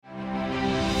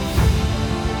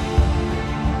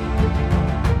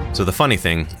So the funny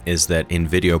thing is that in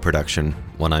video production,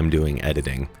 when I'm doing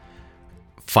editing,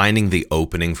 finding the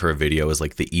opening for a video is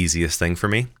like the easiest thing for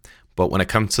me. But when it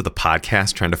comes to the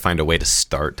podcast, trying to find a way to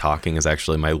start talking is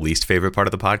actually my least favorite part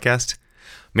of the podcast.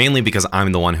 Mainly because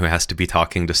I'm the one who has to be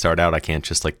talking to start out. I can't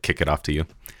just like kick it off to you.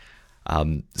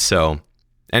 So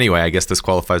anyway, I guess this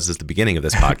qualifies as the beginning of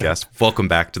this podcast. Welcome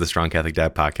back to the Strong Catholic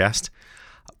Dad podcast.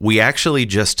 We actually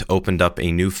just opened up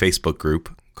a new Facebook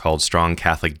group called Strong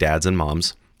Catholic Dads and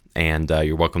Moms. And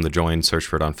you're welcome to join. Search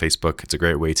for it on Facebook. It's a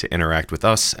great way to interact with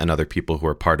us and other people who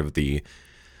are part of the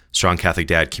Strong Catholic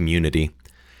Dad community.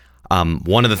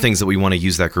 One of the things that we want to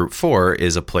use that group for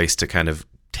is a place to kind of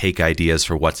take ideas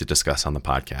for what to discuss on the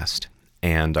podcast.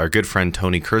 And our good friend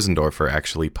Tony Kurzendorfer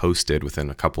actually posted within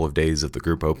a couple of days of the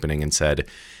group opening and said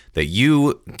that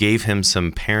you gave him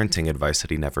some parenting advice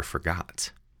that he never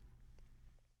forgot.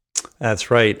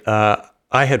 That's right.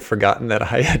 I had forgotten that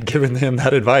I had given him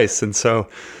that advice. And so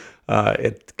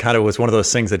it kind of was one of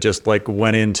those things that just like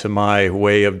went into my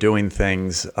way of doing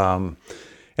things. And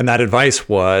that advice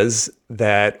was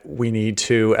that we need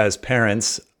to, as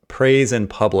parents, praise in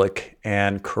public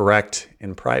and correct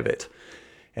in private.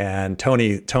 And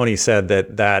Tony said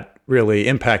that really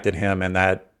impacted him and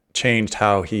that changed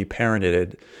how he parented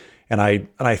it. And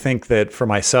I think that for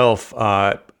myself,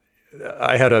 I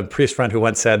had a priest friend who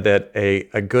once said that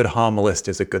a good homilist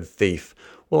is a good thief.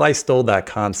 Well, I stole that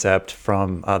concept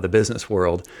from the business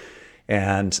world,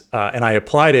 and I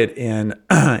applied it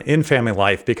in family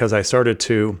life because I started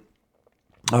to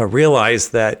realize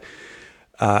that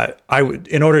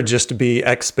in order just to be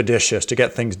expeditious, to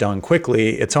get things done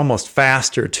quickly, it's almost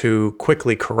faster to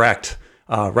quickly correct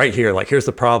right here. Like, here's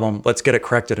the problem, let's get it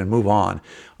corrected and move on.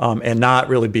 And not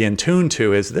really be in tune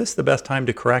to, is this the best time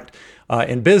to correct?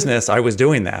 In business, I was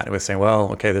doing that. I was saying,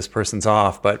 well, okay, this person's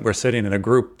off, but we're sitting in a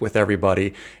group with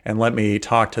everybody, and let me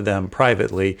talk to them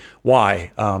privately.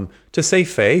 Why? To save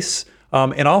face.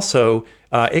 And also,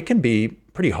 it can be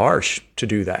pretty harsh to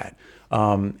do that.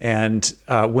 And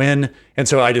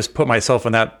so I just put myself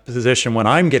in that position when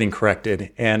I'm getting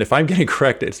corrected. And if I'm getting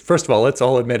corrected, first of all, let's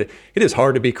all admit it is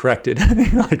hard to be corrected.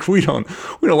 Like we don't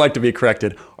like to be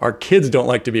corrected. Our kids don't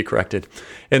like to be corrected.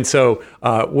 And so,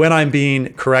 when I'm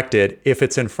being corrected, if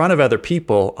it's in front of other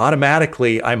people,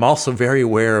 automatically I'm also very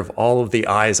aware of all of the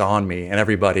eyes on me and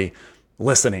everybody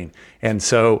listening. And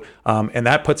so, and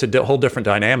that puts a whole different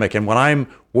dynamic. And when I'm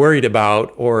worried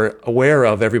about or aware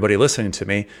of everybody listening to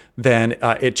me, then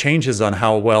it changes on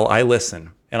how well I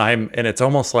listen. And it's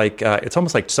almost like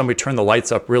somebody turned the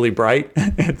lights up really bright.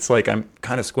 It's like I'm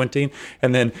kind of squinting.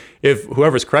 And then if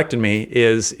whoever's correcting me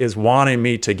is wanting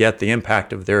me to get the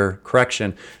impact of their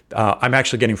correction, I'm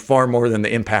actually getting far more than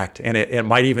the impact. And it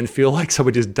might even feel like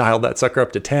somebody just dialed that sucker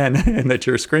up to 10 and that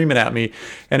you're screaming at me,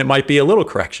 and it might be a little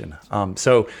correction.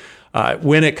 So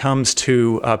when it comes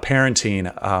to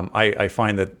parenting, I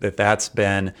find that's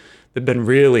been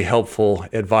really helpful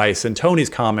advice. And Tony's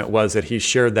comment was that he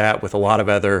shared that with a lot of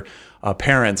other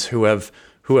parents who have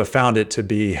found it to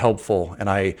be helpful. And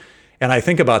I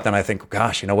think about that and I think,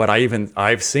 gosh, you know what?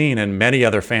 I've seen in many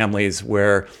other families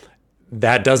where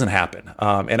that doesn't happen.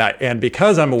 And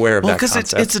because I'm aware of that concept.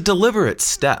 Because it's a deliberate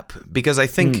step. Because I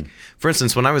think, for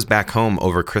instance, when I was back home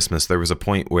over Christmas, there was a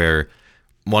point where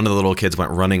one of the little kids went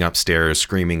running upstairs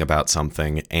screaming about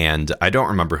something, and I don't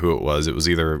remember who it was. It was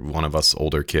either one of us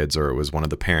older kids or it was one of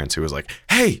the parents who was like,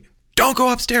 hey, don't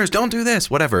go upstairs, don't do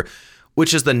this, whatever,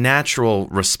 which is the natural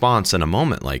response in a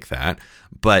moment like that.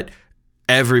 But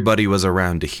everybody was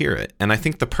around to hear it. And I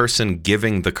think the person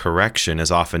giving the correction is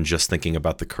often just thinking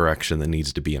about the correction that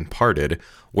needs to be imparted,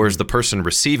 whereas the person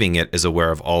receiving it is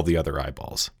aware of all the other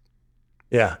eyeballs.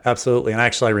 Yeah, absolutely. And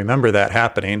actually, I remember that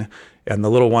happening. And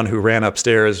the little one who ran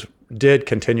upstairs did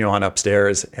continue on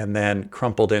upstairs and then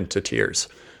crumpled into tears.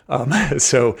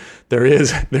 So there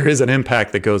is an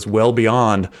impact that goes well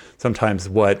beyond sometimes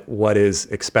what is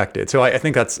expected. So I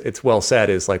think it's well said,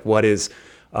 is like, what is,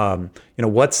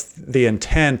 what's the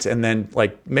intent, and then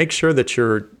like make sure that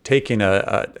you're taking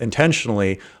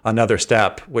intentionally another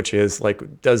step, which is like,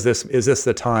 is this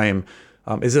the time?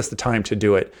 Is this the time to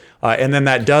do it? And then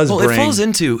that does bring... Well, it falls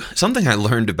into something I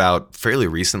learned about fairly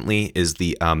recently is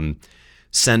the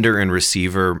sender and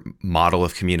receiver model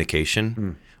of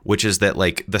communication, which is that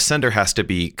like the sender has to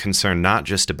be concerned not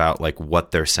just about like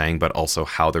what they're saying, but also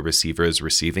how the receiver is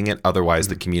receiving it. Otherwise,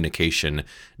 the communication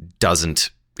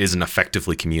isn't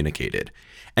effectively communicated.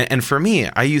 And for me,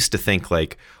 I used to think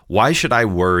like, why should I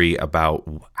worry about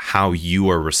how you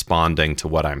are responding to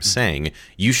what I'm saying?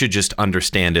 You should just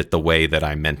understand it the way that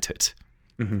I meant it.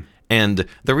 Mm-hmm. And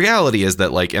the reality is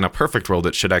that, like, in a perfect world,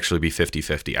 it should actually be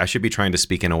 50-50. I should be trying to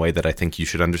speak in a way that I think you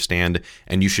should understand,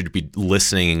 and you should be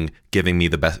listening, giving me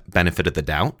the benefit of the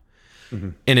doubt. Mm-hmm.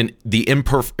 And in the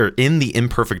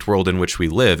imperfect world in which we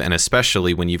live, and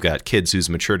especially when you've got kids whose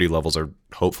maturity levels are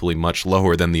hopefully much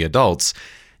lower than the adults,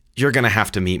 you're going to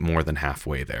have to meet more than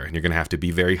halfway there. And you're going to have to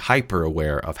be very hyper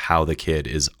aware of how the kid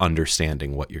is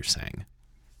understanding what you're saying.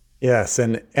 Yes.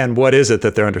 And what is it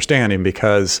that they're understanding?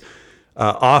 Because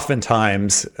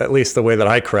oftentimes, at least the way that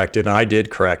I corrected, and I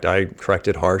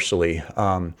corrected harshly.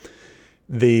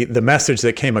 The message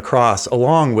that came across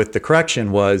along with the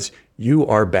correction was, you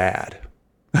are bad.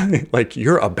 Like,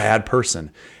 you're a bad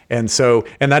person. And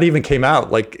that even came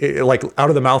out like out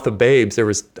of the mouth of babes. There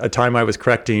was a time I was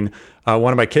correcting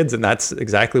one of my kids, and that's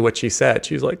exactly what she said.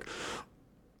 She's like,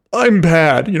 I'm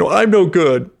bad, I'm no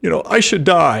good, I should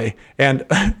die. And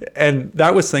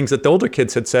that was things that the older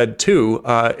kids had said too.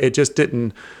 It just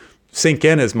didn't sink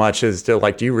in as much as to,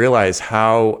 like, do you realize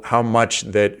how much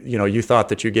that, you thought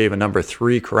that you gave a number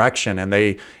 3 correction, and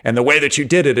the way that you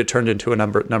did it, it turned into a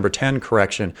number 10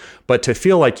 correction. But to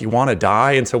feel like you want to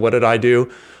die. And so what did I do?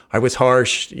 I was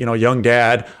harsh, young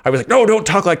dad. I was like, no, don't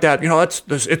talk like that.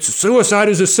 It's suicide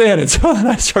is a sin. And so then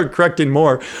I started correcting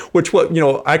more, which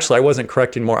actually I wasn't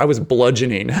correcting more. I was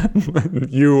bludgeoning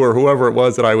you or whoever it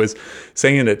was that I was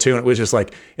saying it to. And it was just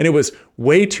like, and it was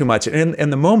way too much. And in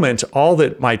the moment, all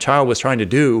that my child was trying to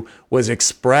do was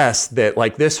express that,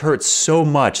 like, this hurts so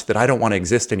much that I don't want to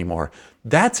exist anymore.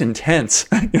 That's intense.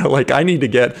 I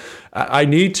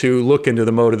need to look into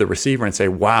the mode of the receiver and say,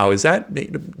 wow, is that,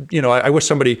 I wish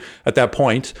somebody at that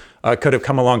point could have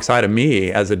come alongside of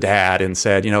me as a dad and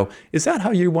said, is that how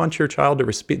you want your child to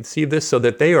receive this, so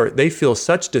that they feel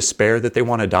such despair that they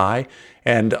want to die?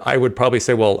 And I would probably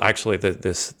say, well, actually,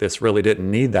 this really didn't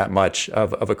need that much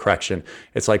of a correction.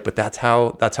 It's like, but that's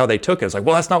how they took it. It's like,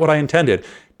 well, that's not what I intended.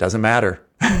 Doesn't matter.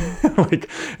 Like,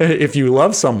 if you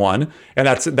love someone, and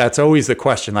that's always the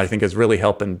question I think is really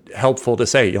helpful to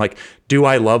say, like, do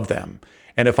I love them?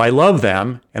 And if I love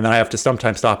them, and then I have to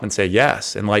sometimes stop and say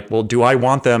yes, and like, well, do I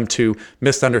want them to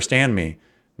misunderstand me?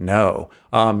 No.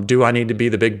 Do I need to be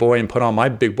the big boy and put on my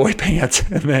big boy pants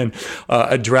and then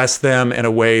address them in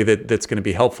a way that's going to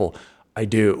be helpful? I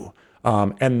do.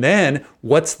 And then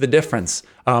what's the difference?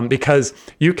 Because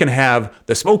you can have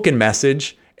the spoken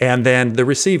message and then the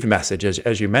received message,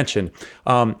 as you mentioned.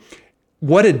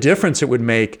 What a difference it would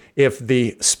make if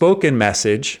the spoken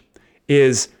message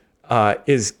is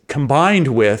combined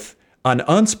with an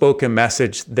unspoken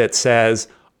message that says,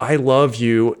 I love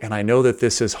you, and I know that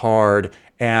this is hard,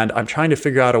 and I'm trying to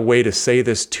figure out a way to say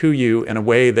this to you in a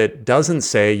way that doesn't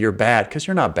say you're bad, because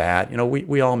you're not bad.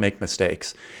 We all make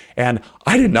mistakes. And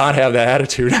I did not have that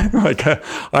attitude.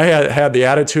 I had the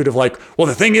attitude of like, well,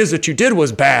 the thing is that you did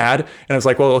was bad. And I was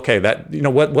like, well, okay,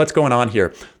 what's going on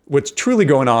here? What's truly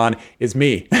going on is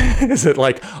me. Is it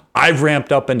like I've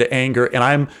ramped up into anger, and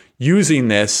I'm using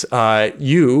this,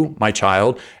 you, my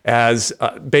child, as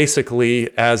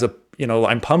basically as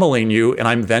I'm pummeling you and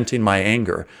I'm venting my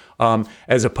anger.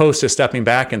 As opposed to stepping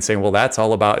back and saying, well,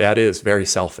 that is very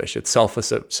selfish. It's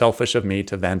selfish of me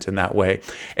to vent in that way.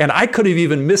 And I could have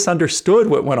even misunderstood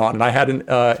what went on. And I had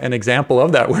an example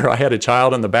of that where I had a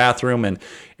child in the bathroom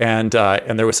and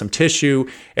there was some tissue.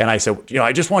 And I said,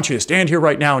 I just want you to stand here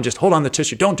right now and just hold on the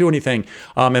tissue. Don't do anything.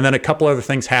 And then a couple other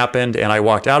things happened, and I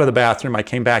walked out of the bathroom. I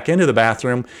came back into the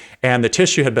bathroom, and the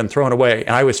tissue had been thrown away.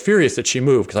 And I was furious that she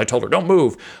moved, because I told her, don't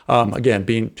move. Again,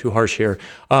 being too harsh here.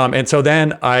 And so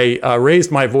then I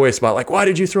raised my voice about like, why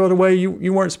did you throw it away?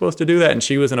 You weren't supposed to do that. And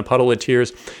she was in a puddle of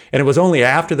tears. And it was only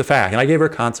after the fact, and I gave her a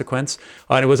consequence.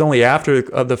 And it was only after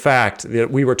the fact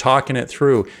that we were talking it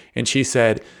through. And she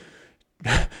said,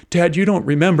 Dad, you don't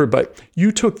remember, but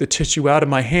you took the tissue out of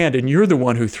my hand and you're the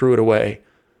one who threw it away.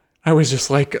 I was just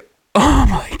like, oh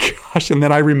my gosh. And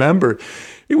then I remembered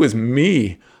it was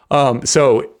me.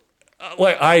 So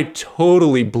I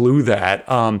totally blew that.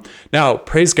 Now,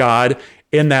 praise God,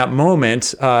 in that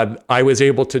moment, I was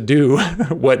able to do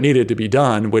what needed to be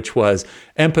done, which was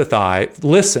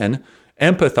listen,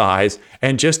 empathize,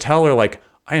 and just tell her like,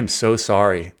 I am so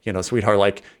sorry, sweetheart,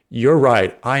 like, you're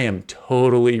right. I am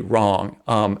totally wrong.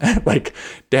 Like,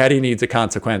 Daddy needs a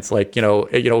consequence. Like,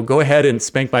 go ahead and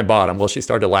spank my bottom. Well, she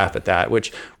started to laugh at that,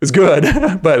 which was good.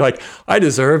 But like, I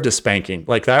deserved a spanking.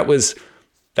 Like, that was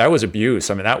that was abuse.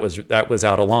 I mean, that was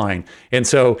out of line. And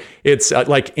so it's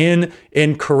like in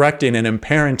correcting and in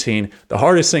parenting, the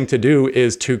hardest thing to do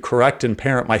is to correct and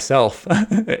parent myself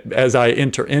as I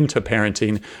enter into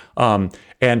parenting,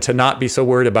 and to not be so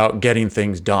worried about getting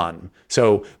things done.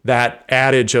 So that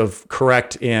adage of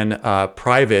correct in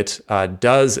private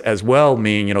does as well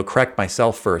mean, correct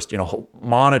myself first,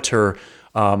 monitor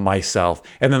myself.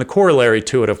 And then the corollary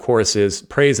to it, of course, is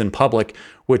praise in public,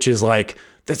 which is like,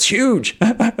 that's huge.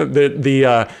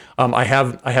 I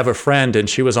have a friend, and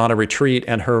she was on a retreat,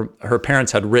 and her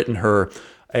parents had written her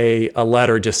a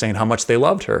letter just saying how much they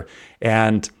loved her.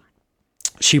 And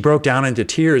she broke down into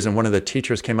tears, and one of the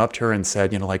teachers came up to her and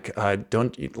said,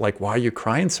 why are you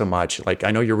crying so much? Like,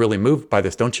 I know you're really moved by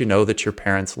this. Don't you know that your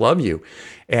parents love you?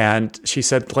 And she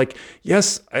said,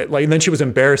 yes. And then she was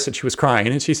embarrassed that she was crying.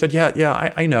 And she said,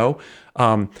 yeah, I know.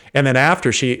 And then after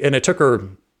and it took her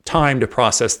time to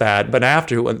process that. But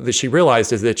after, what she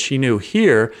realized is that she knew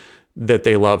here that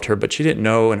they loved her, but she didn't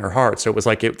know in her heart. So it was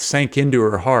like it sank into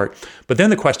her heart. But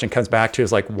then the question comes back to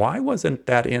is like, why wasn't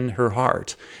that in her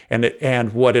heart?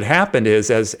 And what had happened is,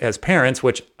 as parents,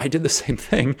 which I did the same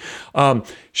thing,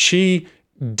 she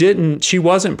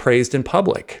wasn't praised in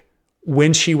public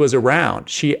when she was around.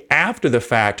 She, after the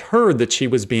fact, heard that she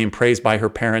was being praised by her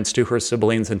parents to her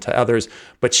siblings and to others,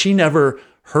 but she never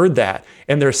heard that.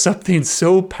 And there's something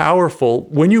so powerful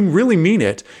when you really mean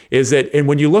it, is that, and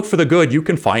when you look for the good, you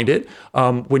can find it.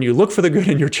 When you look for the good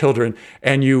in your children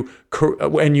and you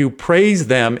praise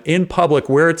them in public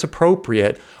where it's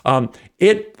appropriate,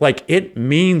 it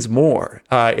means more.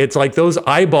 It's like those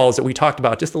eyeballs that we talked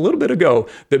about just a little bit ago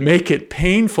that make it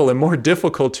painful and more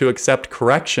difficult to accept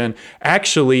correction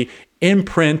actually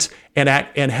imprint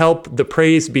and help the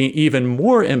praise be even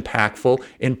more impactful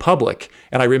in public.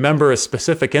 And I remember a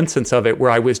specific instance of it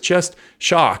where I was just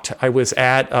shocked. I was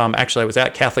at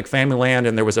Catholic Family Land,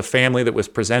 and there was a family that was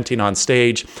presenting on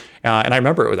stage. And I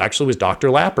remember it was Dr.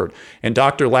 Lappert. And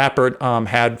Dr. Lappert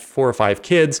had 4 or 5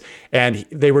 kids, and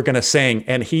they were going to sing.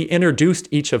 And he introduced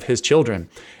each of his children.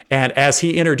 And as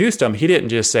he introduced them, he didn't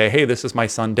just say, "Hey, this is my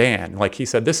son Dan." Like he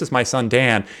said, "This is my son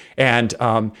Dan," and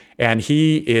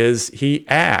he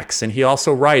acts, and he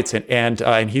also writes,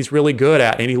 and he's really good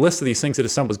at, and he listed these things that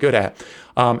his son was good at.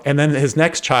 And then his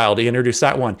next child, he introduced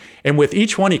that one, and with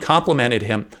each one, he complimented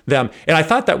them, and I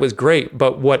thought that was great.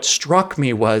 But what struck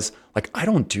me was like, I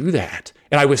don't do that,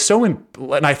 and I was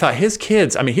and I thought his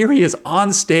kids. I mean, here he is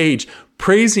on stage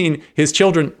praising his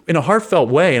children in a heartfelt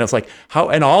way. And I was like, how,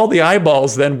 and all the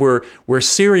eyeballs then were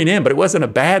searing in, but it wasn't a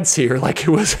bad sear. Like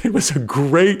it was a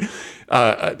great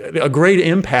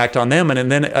impact on them.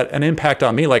 And then an impact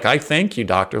on me. Like, I thank you,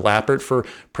 Dr. Lappert, for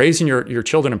praising your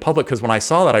children in public. Because when I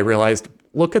saw that, I realized,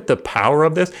 look at the power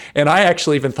of this. And I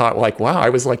actually even thought like, wow, I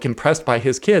was like impressed by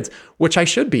his kids, which I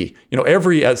should be.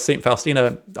 As St.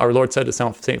 Faustina, our Lord said to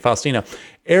St. Faustina,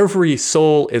 every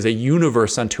soul is a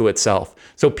universe unto itself.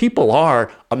 So people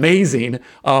are amazing,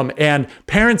 and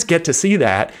parents get to see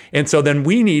that. And so then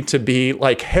we need to be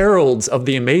like heralds of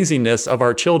the amazingness of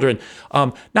our children,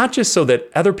 not just so that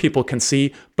other people can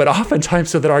see, but oftentimes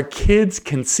so that our kids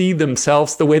can see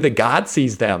themselves the way that God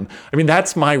sees them. I mean,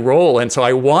 that's my role. And so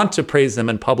I want to praise them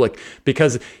in public,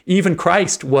 because even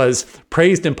Christ was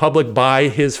praised in public by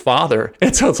his Father.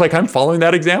 And so it's like, I'm following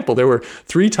that example. There were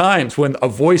 3 times when a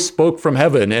voice spoke from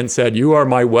heaven and said, "You are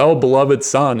my well-beloved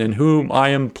Son in whom I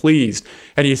am pleased."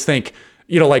 And you think,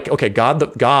 okay, God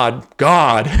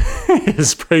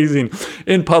is praising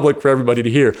in public for everybody to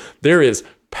hear. There is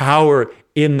power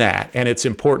in that, and it's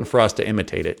important for us to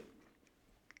imitate it.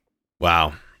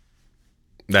 Wow.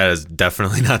 That is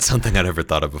definitely not something I'd ever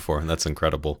thought of before, and that's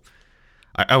incredible.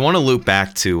 I want to loop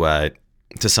back to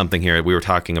something here. We were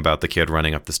talking about the kid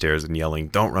running up the stairs and yelling,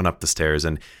 "Don't run up the stairs."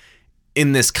 And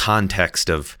in this context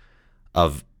of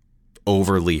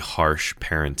overly harsh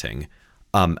parenting,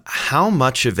 how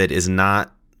much of it is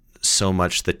not so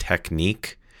much the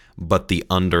technique, but the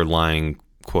underlying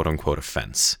quote unquote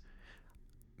offense?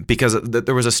 Because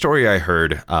there was a story I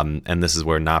heard, and this is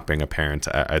where not being a parent,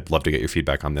 I'd love to get your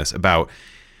feedback on this, about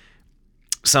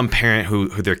some parent who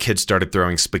their kid started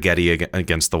throwing spaghetti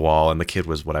against the wall, and the kid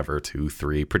was 2,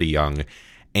 3, pretty young.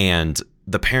 And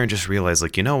the parent just realized,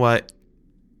 like, you know what?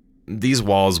 These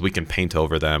walls, we can paint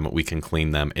over them. We can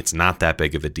clean them. It's not that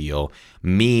big of a deal.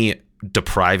 Me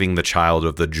depriving the child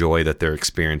of the joy that they're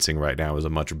experiencing right now is a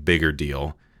much bigger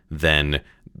deal than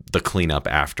the cleanup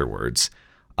afterwards.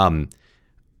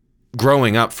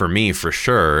 Growing up for me, for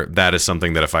sure, that is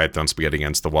something that if I had thrown spaghetti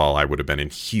against the wall, I would have been in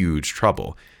huge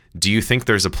trouble. Do you think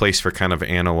there's a place for kind of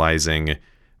analyzing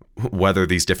whether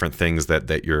these different things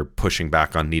that you're pushing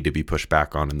back on need to be pushed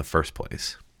back on in the first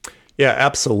place? Yeah,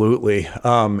 absolutely.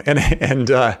 For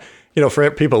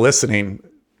people listening,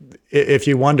 if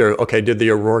you wonder, okay, did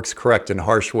the O'Rourke's correct in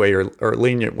harsh way or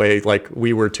lenient way, like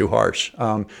we were too harsh?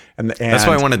 And that's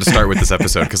why I wanted to start with this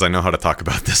episode, because I know how to talk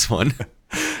about this one.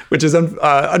 Which is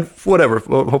whatever.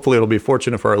 Hopefully, it'll be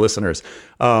fortunate for our listeners.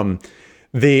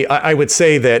 I would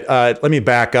say that let me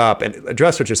back up and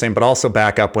address what you're saying, but also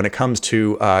back up when it comes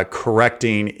to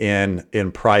correcting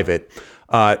in private.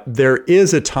 There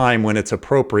is a time when it's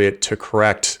appropriate to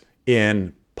correct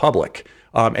in public.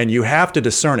 And you have to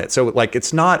discern it. So like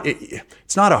it's not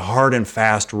a hard and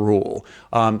fast rule.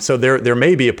 So there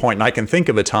may be a point, and I can think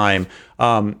of a time,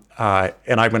 and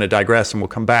I'm going to digress and we'll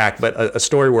come back, but a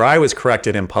story where I was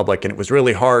corrected in public, and it was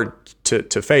really hard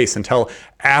to face until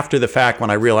after the fact when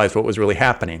I realized what was really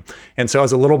happening. And so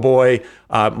as a little boy,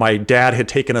 my dad had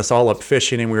taken us all up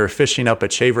fishing, and we were fishing up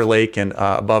at Shaver Lake and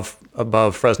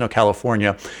above Fresno,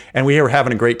 California. And we were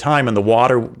having a great time, and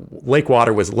the lake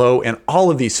water was low, and all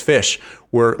of these fish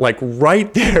were like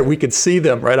right there. We could see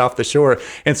them right off the shore.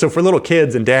 And so for little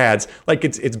kids and dads, like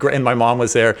it's great. And my mom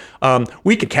was there.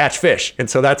 We could catch fish. And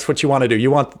so that's what you want to do.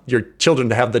 You want your children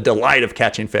to have the delight of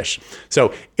catching fish.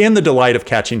 So in the delight of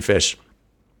catching fish,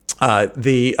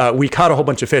 we caught a whole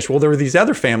bunch of fish. Well, there were these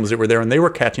other families that were there, and they were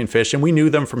catching fish, and we knew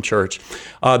them from church.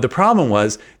 The problem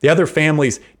was the other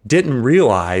families didn't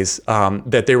realize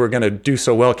that they were going to do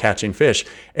so well catching fish,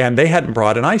 and they hadn't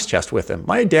brought an ice chest with them.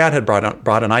 My dad had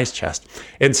brought an ice chest.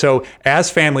 And so as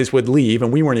families would leave,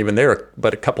 and we weren't even there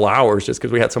but a couple hours just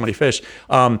because we had so many fish,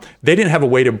 they didn't have a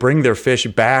way to bring their fish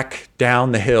back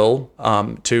down the hill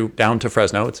down to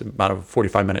Fresno. It's about a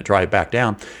 45-minute drive back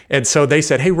down. And so they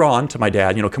said, hey, Ron, to my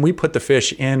dad, can we put the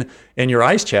fish in your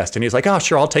ice chest? And he's like, oh,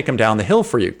 sure, I'll take them down the hill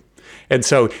for you. And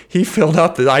so he filled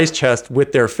up the ice chest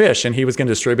with their fish, and he was going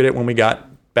to distribute it when we got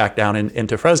back down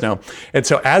into Fresno. And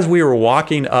so as we were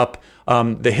walking up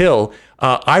the hill,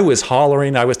 I was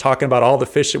hollering. I was talking about all the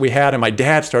fish that we had, and my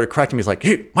dad started correcting me. He's like,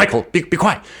 hey, Michael, be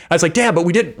quiet. I was like, Dad, but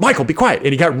we did. Michael, be quiet.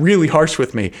 And he got really harsh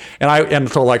with me. And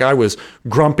so I was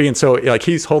grumpy. And so like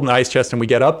he's holding the ice chest, and we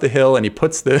get up the hill, and he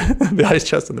puts the ice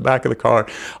chest in the back of the car.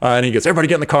 And he goes, everybody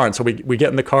get in the car. And so we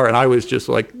get in the car, and I was just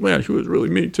like, man, he was really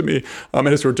mean to me. And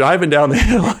as we're driving down the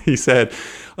hill, he said,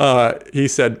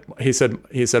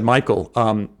 Michael,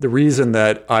 the reason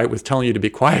that I was telling you to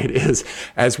be quiet is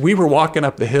as we were walking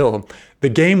up the hill, the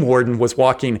game warden was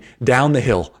walking down the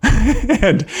hill,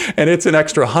 and it's an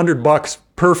extra $100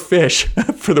 per fish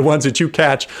for the ones that you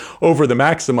catch over the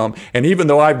maximum. And even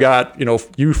though I've got,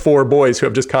 you four boys who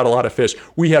have just caught a lot of fish,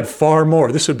 we had far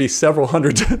more. This would be several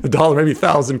 $100s, maybe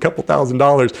couple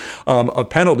 $1,000 of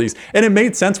penalties. And it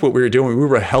made sense what we were doing. We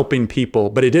were helping people,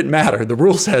 but it didn't matter. The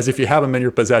rule says if you have them in your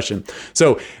possession.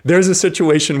 So there's a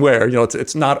situation where,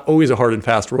 it's not always a hard and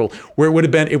fast rule, where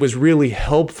it was really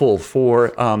helpful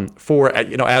for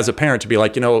as a parent to be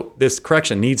like, this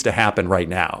correction needs to happen right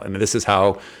now. And this is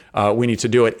how we need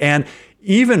to do it. And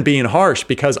even being harsh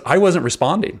because I wasn't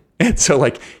responding. And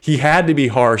so he had to be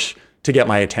harsh to get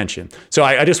my attention. So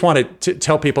I just wanted to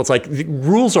tell people, it's like the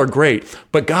rules are great,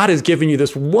 but God has given you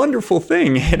this wonderful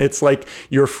thing. And it's like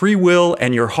your free will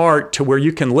and your heart to where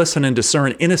you can listen and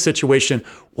discern in a situation,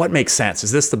 what makes sense?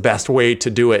 Is this the best way to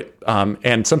do it?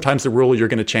 And sometimes the rule you're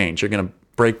going to change. You're going to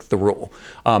break the rule.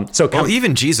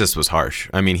 Even Jesus was harsh.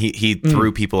 I mean, he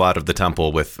threw people out of the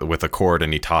temple with a cord,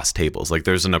 and he tossed tables.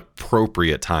 There's an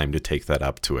appropriate time to take that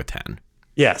up to a 10.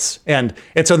 Yes. And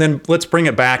so then let's bring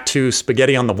it back to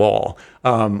spaghetti on the wall,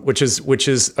 which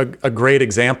is a great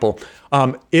example.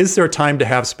 Is there time to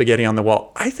have spaghetti on the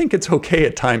wall? I think it's okay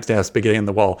at times to have spaghetti on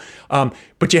the wall.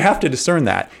 But you have to discern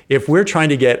that. If we're trying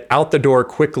to get out the door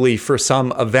quickly for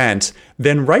some event,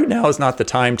 then right now is not the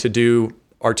time to do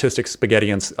artistic spaghetti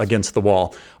against the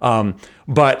wall.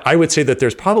 But I would say that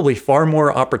there's probably far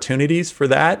more opportunities for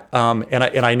that. And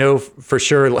I know for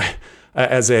sure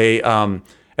as a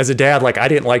dad, I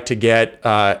didn't like to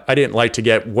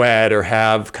get wet or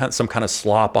have some kind of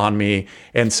slop on me.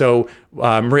 And so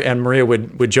Maria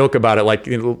would joke about it,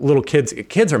 little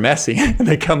kids are messy, and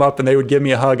they come up and they would give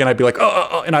me a hug, and I'd be like,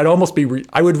 oh, and I'd almost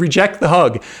I would reject the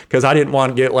hug because I didn't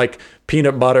want to get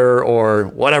peanut butter or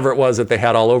whatever it was that they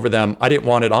had all over them. I didn't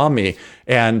want it on me.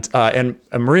 And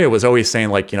Maria was always saying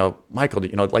Michael,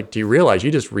 do you realize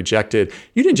you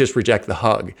didn't just reject the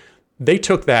hug. They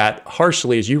took that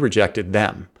harshly as you rejected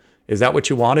them. Is that what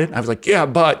you wanted? I was like, yeah,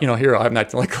 but, here I'm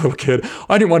acting like a little kid.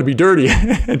 I didn't want to be dirty.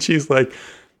 And she's like,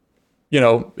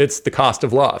 it's the cost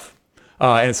of love.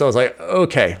 And so I was like,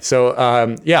 okay, so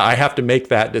I have to make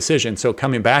that decision. So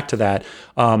coming back to that,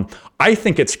 I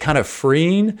think it's kind of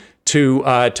freeing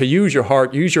to use your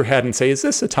heart, use your head, and say, is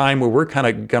this a time where we're kind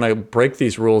of going to break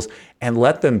these rules and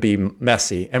let them be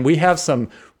messy? And we have some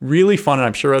really fun, and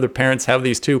I'm sure other parents have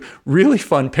these too, really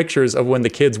fun pictures of when the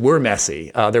kids were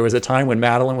messy. There was a time when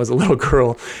Madeline was a little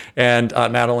girl, and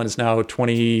Madeline is now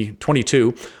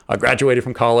 22, graduated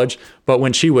from college. But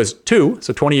when she was 2,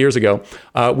 so 20 years ago,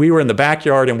 we were in the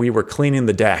backyard and we were cleaning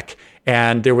the deck.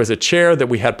 And there was a chair that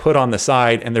we had put on the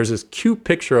side, and there's this cute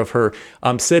picture of her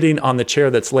sitting on the chair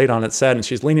that's laid on its side, and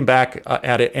she's leaning back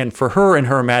at it. And for her, in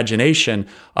her imagination,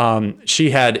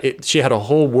 she had a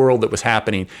whole world that was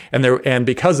happening, and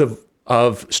because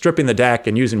of stripping the deck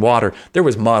and using water, there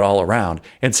was mud all around.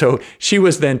 And so she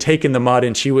was then taking the mud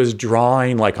and she was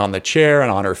drawing like on the chair and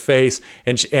on her face,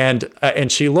 and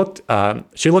she looked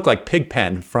like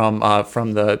Pigpen from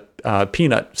the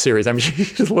Peanut series. I mean, she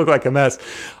just looked like a mess.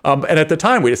 And at the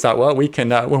time, we just thought, well, we can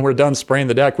when we're done spraying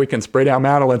the deck, we can spray down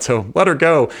Madeline. So let her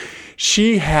go.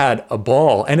 She had a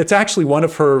ball, and it's actually one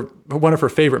of her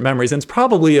favorite memories, and it's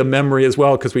probably a memory as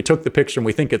well because we took the picture and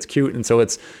we think it's cute, and so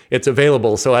it's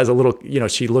available. So as a little,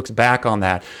 she looks back on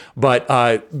that. But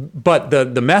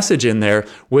the message in there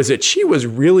was that she was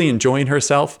really enjoying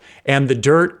herself, and the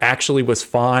dirt actually was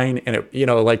fine, and it,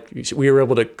 like we were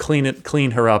able to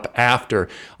clean her up after.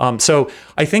 So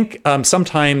I think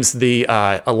sometimes the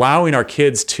allowing our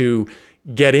kids to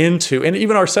get into, and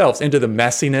even ourselves, into the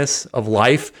messiness of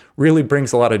life really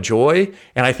brings a lot of joy.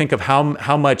 And I think of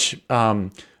how much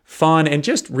fun and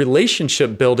just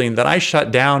relationship building that I shut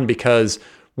down because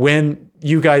when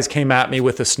you guys came at me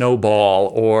with a snowball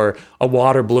or a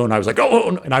water balloon, I was like,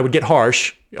 oh, and I would get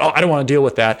harsh. Oh, I don't want to deal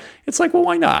with that. It's like, well,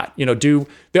 why not?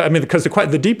 Because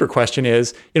the deeper question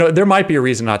is, there might be a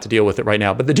reason not to deal with it right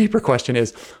now, but the deeper question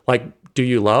is like, do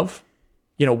you love?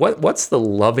 What's the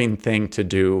loving thing to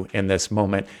do in this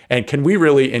moment? And can we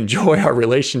really enjoy our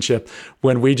relationship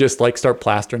when we just start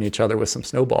plastering each other with some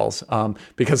snowballs?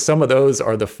 Because some of those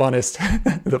are the funnest,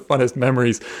 the funnest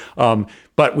memories.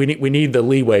 But we need the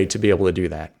leeway to be able to do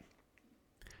that.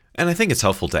 And I think it's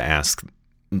helpful to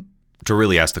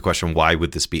really ask the question, why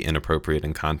would this be inappropriate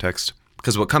in context?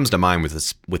 Because what comes to mind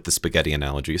with the spaghetti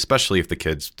analogy, especially if the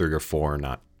kid's 3 or 4,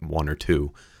 not 1 or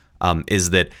 2,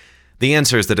 is that the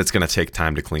answer is that it's going to take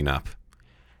time to clean up.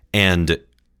 And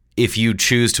if you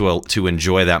choose to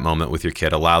enjoy that moment with your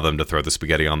kid, allow them to throw the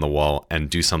spaghetti on the wall and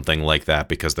do something like that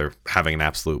because they're having an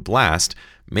absolute blast,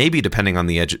 maybe depending on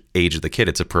the age of the kid,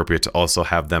 it's appropriate to also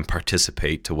have them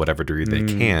participate to whatever degree they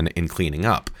can in cleaning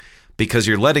up, because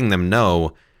you're letting them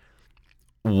know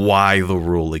why the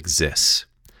rule exists.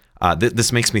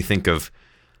 This makes me think of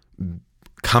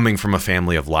coming from a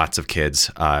family of lots of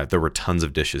kids. There were tons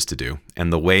of dishes to do.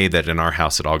 And the way that in our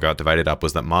house it all got divided up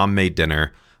was that mom made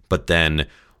dinner, but then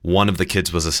one of the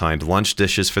kids was assigned lunch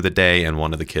dishes for the day and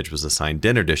one of the kids was assigned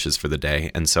dinner dishes for the day.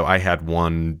 And so I had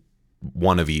one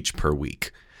of each per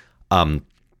week. And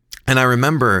I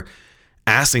remember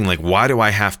asking, why do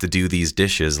I have to do these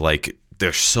dishes?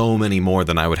 There's so many more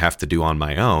than I would have to do on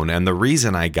my own. And the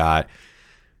reason I got,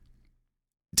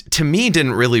 to me,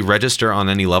 didn't really register on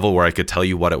any level where I could tell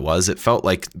you what it was. It felt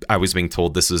like I was being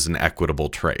told this is an equitable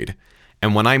trade.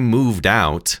 And when I moved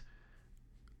out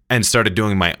and started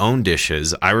doing my own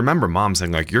dishes, I remember mom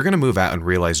saying, you're going to move out and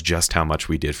realize just how much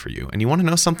we did for you. And you want to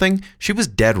know something? She was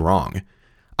dead wrong.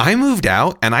 I moved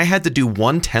out and I had to do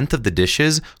 1/10 of the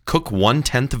dishes, cook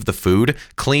 1/10 of the food,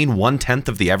 clean 1/10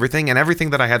 of the everything. And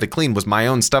everything that I had to clean was my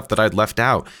own stuff that I'd left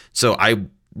out. So I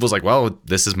was like, well,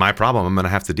 this is my problem. I'm going to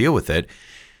have to deal with it.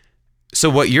 So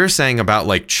what you're saying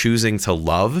about choosing to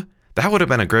love, that would have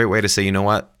been a great way to say, you know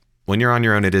what, when you're on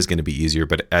your own, it is going to be easier.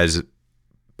 But as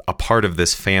a part of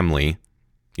this family,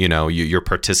 you're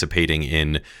participating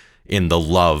in the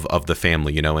love of the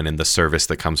family, and in the service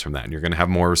that comes from that. And you're going to have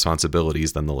more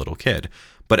responsibilities than the little kid,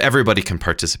 but everybody can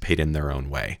participate in their own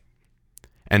way.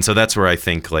 And so that's where I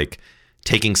think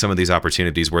taking some of these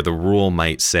opportunities where the rule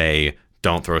might say,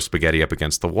 don't throw spaghetti up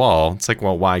against the wall. It's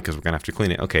well, why? Because we're going to have to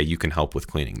clean it. Okay, you can help with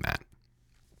cleaning that.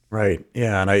 Right.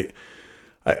 Yeah. And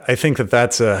I think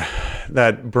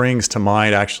that brings to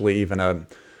mind actually even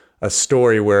a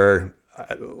story where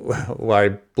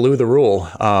I blew the rule.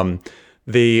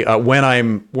 When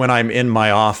I'm in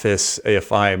my office,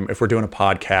 if we're doing a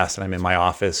podcast and I'm in my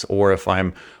office, or if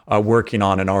I'm working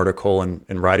on an article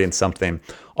and writing something,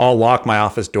 I'll lock my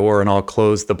office door and I'll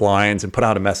close the blinds and put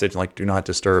out a message do not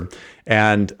disturb.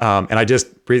 And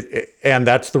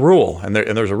that's the rule. And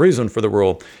there's a reason for the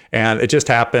rule. And it just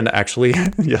happened actually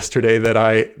yesterday that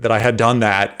I had done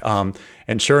that.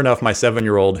 And sure enough, my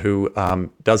 7-year-old who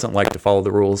doesn't like to follow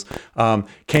the rules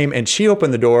came, and she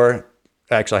opened the door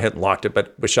actually I hadn't locked it,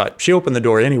 but was shut. She opened the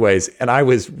door anyways, and I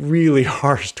was really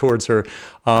harsh towards her.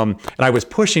 And I was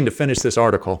pushing to finish this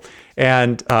article.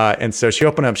 And so she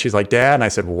opened up, she's like, Dad. And I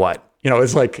said, what?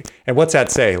 It's like, and what's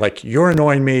that say? Like, you're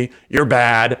annoying me. You're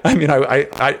bad. I mean,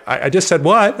 I just said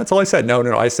what? That's all I said. No.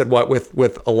 I said what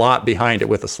with a lot behind it,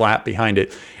 with a slap behind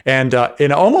it. And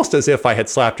almost as if I had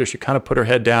slapped her, she kind of put her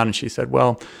head down and she said,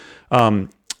 well,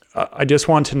 I just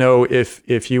want to know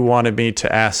if you wanted me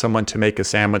to ask someone to make a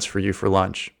sandwich for you for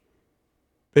lunch.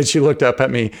 And she looked up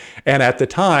at me. And at the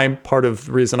time, part of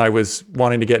the reason I was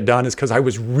wanting to get done is because I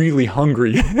was really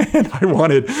hungry and I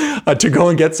wanted to go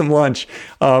and get some lunch.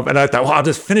 And I thought, well, I'll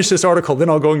just finish this article, then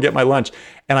I'll go and get my lunch.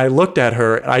 And I looked at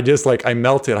her and I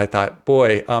melted. I thought,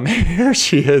 boy, here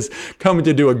she is coming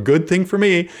to do a good thing for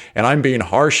me. And I'm being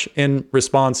harsh in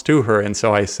response to her. And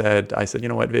so I said, you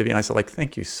know what, Vivian? I said, like,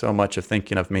 thank you so much for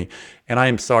thinking of me. And I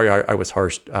am sorry I was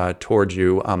harsh towards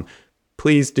you.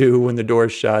 Please do, when the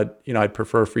door's shut, I'd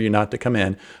prefer for you not to come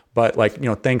in, but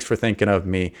thanks for thinking of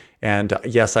me. And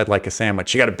yes, I'd like a sandwich.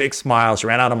 She got a big smile. She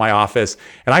ran out of my office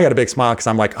and I got a big smile because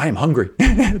I'm like, I am hungry.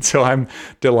 So I'm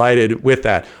delighted with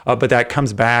that. But that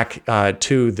comes back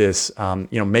to this,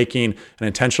 making an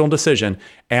intentional decision.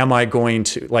 Am I going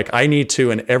to, I need to,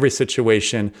 in every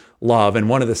situation, love. And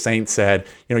one of the saints said,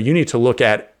 you need to look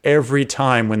at every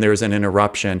time when there's an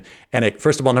interruption. And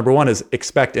first of all, number one is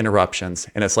expect interruptions.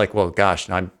 And it's like, well, gosh,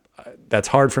 that's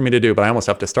hard for me to do, but I almost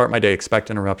have to start my day. Expect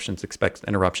interruptions. Expect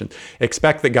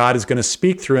that God is going to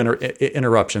speak through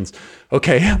interruptions.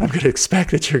 Okay, I'm going to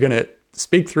expect that you're going to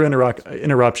speak through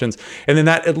interruptions. And then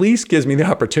that at least gives me the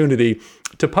opportunity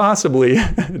to possibly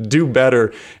do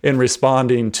better in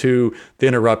responding to the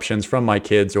interruptions from my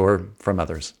kids or from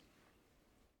others.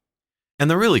 And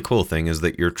the really cool thing is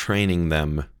that you're training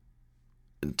them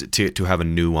to have a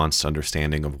nuanced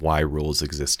understanding of why rules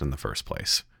exist in the first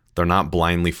place. They're not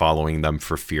blindly following them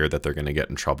for fear that they're going to get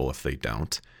in trouble if they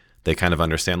don't. They kind of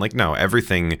understand, no,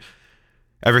 everything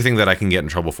that I can get in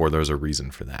trouble for, there's a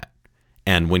reason for that.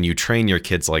 And when you train your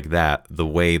kids like that, the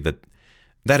way that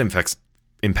impacts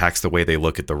the way they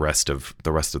look at the rest of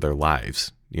their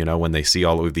lives. When they see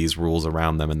all of these rules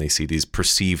around them and they see these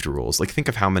perceived rules, think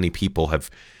of how many people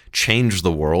have changed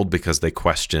the world because they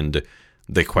questioned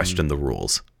the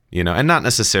rules. And not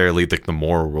necessarily the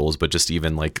moral rules, but just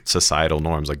even societal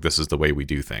norms, this is the way we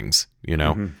do things,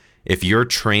 Mm-hmm. If you're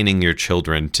training your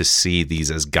children to see these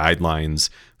as guidelines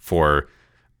for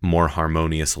more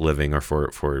harmonious living or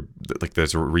for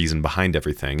there's a reason behind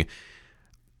everything,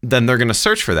 then they're going to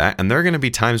search for that. And there are going to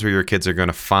be times where your kids are going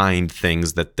to find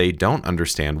things that they don't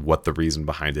understand what the reason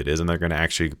behind it is. And they're going to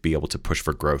actually be able to push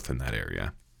for growth in that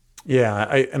area. Yeah.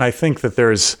 I think that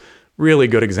there's really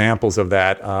good examples of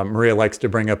that. Maria likes to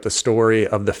bring up the story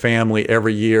of the family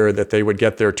every year that they would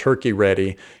get their turkey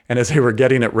ready. And as they were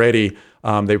getting it ready,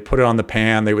 they put it on the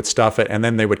pan, they would stuff it, and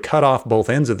then they would cut off both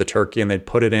ends of the turkey and they'd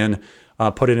put it in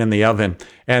the oven.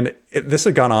 And this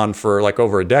had gone on for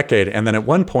over a decade. And then at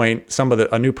one point,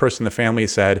 a new person in the family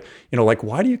said,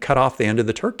 why do you cut off the end of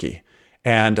the turkey?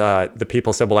 And the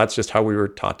people said, well, that's just how we were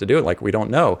taught to do it. We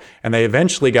don't know. And they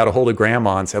eventually got a hold of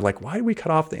grandma and said, why do we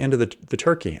cut off the end of the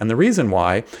turkey? And the reason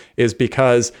why is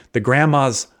because the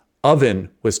grandma's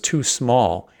oven was too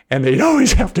small. And they'd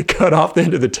always have to cut off the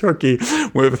end of the turkey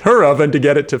with her oven to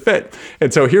get it to fit.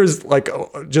 And so here's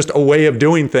just a way of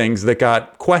doing things that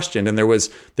got questioned. And there was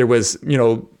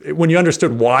when you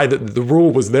understood why the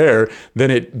rule was there, then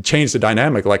it changed the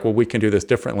dynamic. We can do this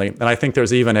differently. And I think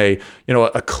there's even a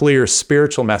clear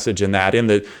spiritual message in that. In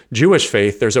the Jewish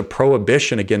faith, there's a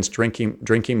prohibition against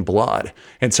drinking blood.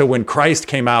 And so when Christ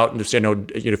came out and said,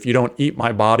 if you don't eat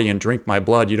my body and drink my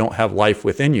blood, you don't have life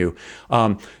within you.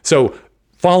 So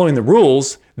following the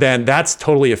rules, then that's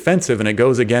totally offensive and it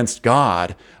goes against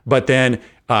God. But then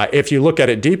if you look at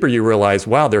it deeper, you realize,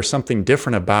 wow, there's something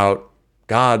different about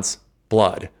God's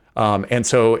blood. And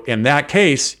so in that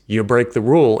case, you break the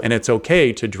rule and it's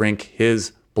okay to drink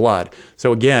his blood.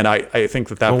 So again, I think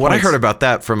that what I heard about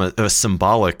that from a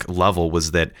symbolic level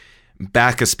was that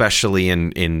back, especially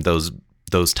in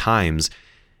those times,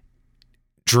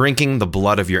 drinking the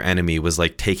blood of your enemy was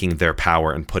like taking their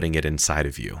power and putting it inside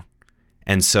of you.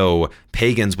 And so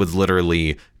pagans would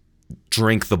literally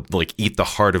eat the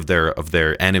heart of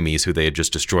their enemies who they had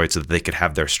just destroyed so that they could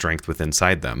have their strength within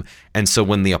inside them. And so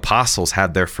when the apostles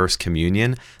had their first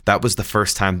communion, that was the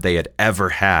first time they had ever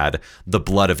had the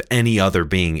blood of any other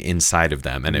being inside of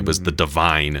them. And it was the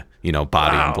divine,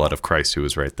 body and blood of Christ who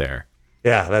was right there.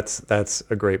 Yeah, that's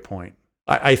a great point.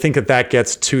 I think that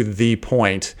gets to the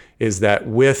point is that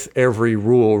with every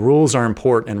rule, rules are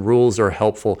important and rules are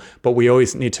helpful, but we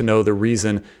always need to know the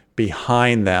reason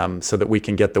behind them so that we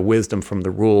can get the wisdom from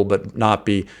the rule, but not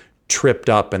be tripped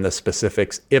up in the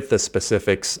specifics if the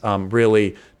specifics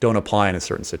really don't apply in a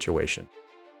certain situation.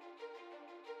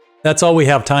 That's all we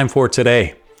have time for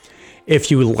today.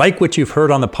 If you like what you've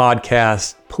heard on the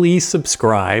podcast, please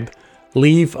subscribe,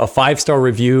 leave a 5-star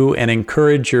review, and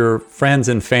encourage your friends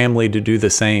and family to do the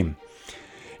same.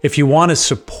 If you want to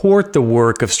support the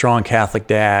work of Strong Catholic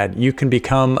Dad, you can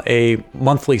become a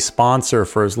monthly sponsor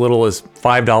for as little as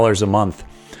 $5 a month.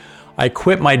 I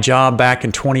quit my job back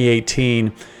in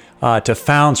 2018 to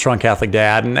found Strong Catholic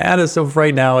Dad, and as of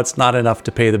right now, it's not enough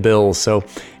to pay the bills. So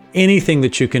anything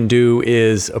that you can do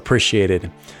is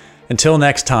appreciated. Until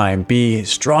next time, be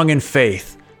strong in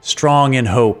faith, strong in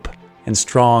hope, and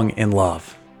strong in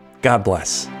love. God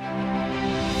bless.